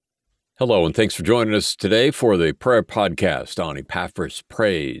Hello, and thanks for joining us today for the prayer podcast on Epaphras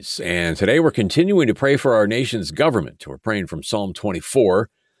Prays. And today we're continuing to pray for our nation's government. We're praying from Psalm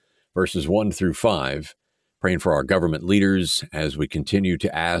 24, verses 1 through 5, praying for our government leaders as we continue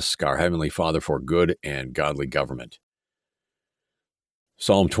to ask our Heavenly Father for good and godly government.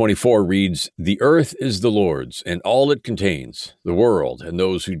 Psalm 24 reads, "The earth is the Lord's, and all it contains, the world and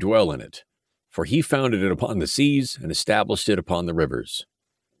those who dwell in it. For he founded it upon the seas and established it upon the rivers.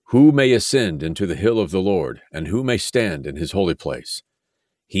 Who may ascend into the hill of the Lord, and who may stand in his holy place?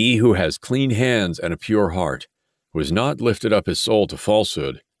 He who has clean hands and a pure heart, who has not lifted up his soul to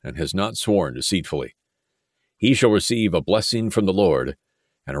falsehood, and has not sworn deceitfully. He shall receive a blessing from the Lord,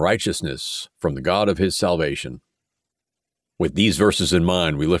 and righteousness from the God of his salvation." With these verses in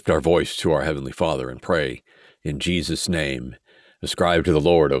mind, we lift our voice to our Heavenly Father and pray, in Jesus' name, "Ascribe to the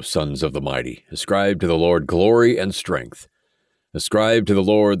Lord, O sons of the mighty. Ascribe to the Lord glory and strength. Ascribe to the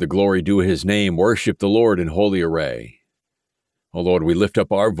Lord the glory due his name. Worship the Lord in holy array." O Lord, we lift up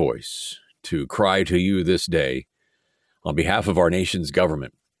our voice to cry to you this day on behalf of our nation's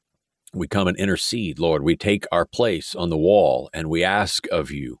government. We come and intercede, Lord. We take our place on the wall, and we ask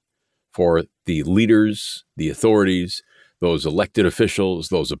of you for the leaders, the authorities, those elected officials,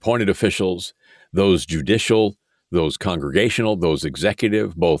 those appointed officials, those judicial, those congregational, those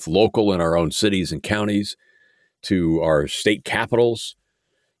executive, both local in our own cities and counties, to our state capitals,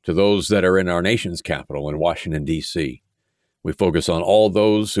 to those that are in our nation's capital in Washington, D.C. We focus on all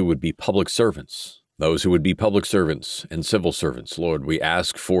those who would be public servants, and civil servants. Lord, we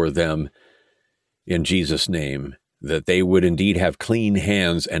ask for them in Jesus' name, that they would indeed have clean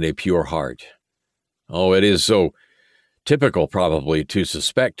hands and a pure heart. Oh, it is so typical probably to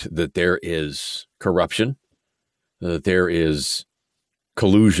suspect that there is corruption, that there is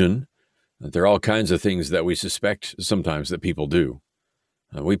collusion, that there are all kinds of things that we suspect sometimes that people do.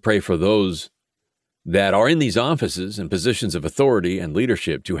 We pray for those that are in these offices and positions of authority and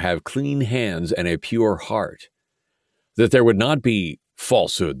leadership to have clean hands and a pure heart, that there would not be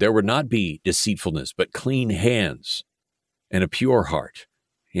falsehood, there would not be deceitfulness, but clean hands and a pure heart,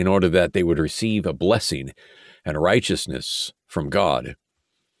 in order that they would receive a blessing and righteousness from God.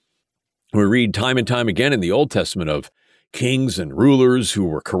 We read time and time again in the Old Testament of kings and rulers who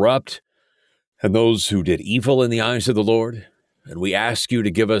were corrupt, and those who did evil in the eyes of the Lord. And we ask you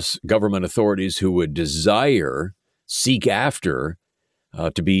to give us government authorities who would seek after,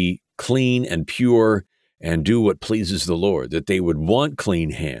 to be clean and pure and do what pleases the Lord, that they would want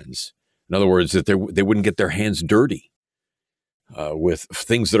clean hands. In other words, that they wouldn't get their hands dirty with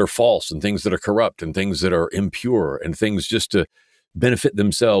things that are false and things that are corrupt and things that are impure and things just to benefit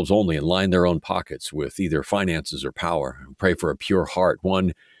themselves only and line their own pockets with either finances or power. Pray for a pure heart,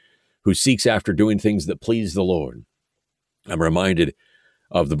 one who seeks after doing things that please the Lord. I'm reminded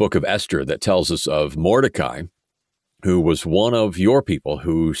of the book of Esther that tells us of Mordecai, who was one of your people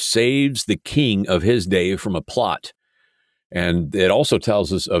who saves the king of his day from a plot. And it also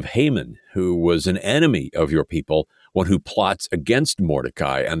tells us of Haman, who was an enemy of your people, one who plots against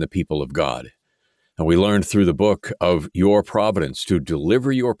Mordecai and the people of God. And we learned through the book of your providence to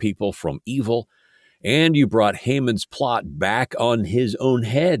deliver your people from evil, and you brought Haman's plot back on his own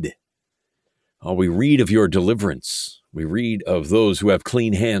head. We read of your deliverance. We read of those who have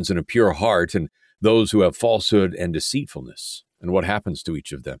clean hands and a pure heart, and those who have falsehood and deceitfulness, and what happens to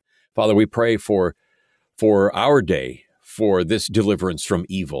each of them. Father, we pray for our day, for this deliverance from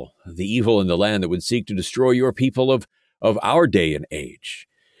evil, the evil in the land that would seek to destroy your people of our day and age.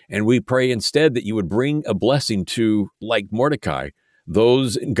 And we pray instead that you would bring a blessing to, like Mordecai,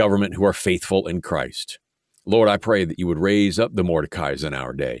 those in government who are faithful in Christ. Lord, I pray that you would raise up the Mordecais in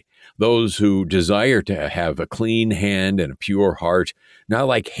our day, those who desire to have a clean hand and a pure heart, not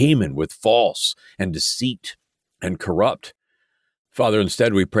like Haman with false and deceit and corrupt. Father,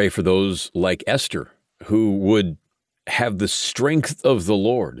 instead we pray for those like Esther, who would have the strength of the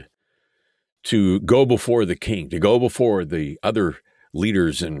Lord to go before the king, to go before the other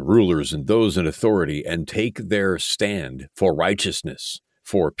leaders and rulers and those in authority and take their stand for righteousness,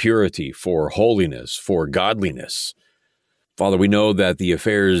 for purity, for holiness, for godliness. Father, we know that the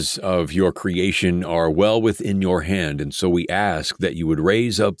affairs of your creation are well within your hand, and so we ask that you would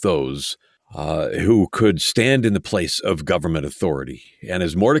raise up those who could stand in the place of government authority. And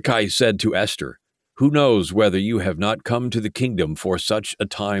as Mordecai said to Esther, "Who knows whether you have not come to the kingdom for such a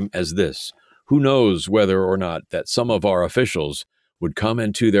time as this? Who knows whether or not that some of our officials would come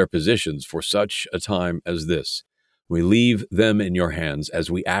into their positions for such a time as this?" We leave them in your hands as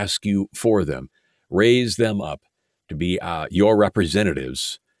we ask you for them. Raise them up to be your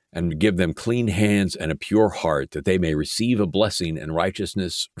representatives and give them clean hands and a pure heart, that they may receive a blessing and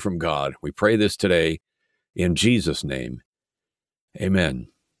righteousness from God. We pray this today in Jesus' name. Amen.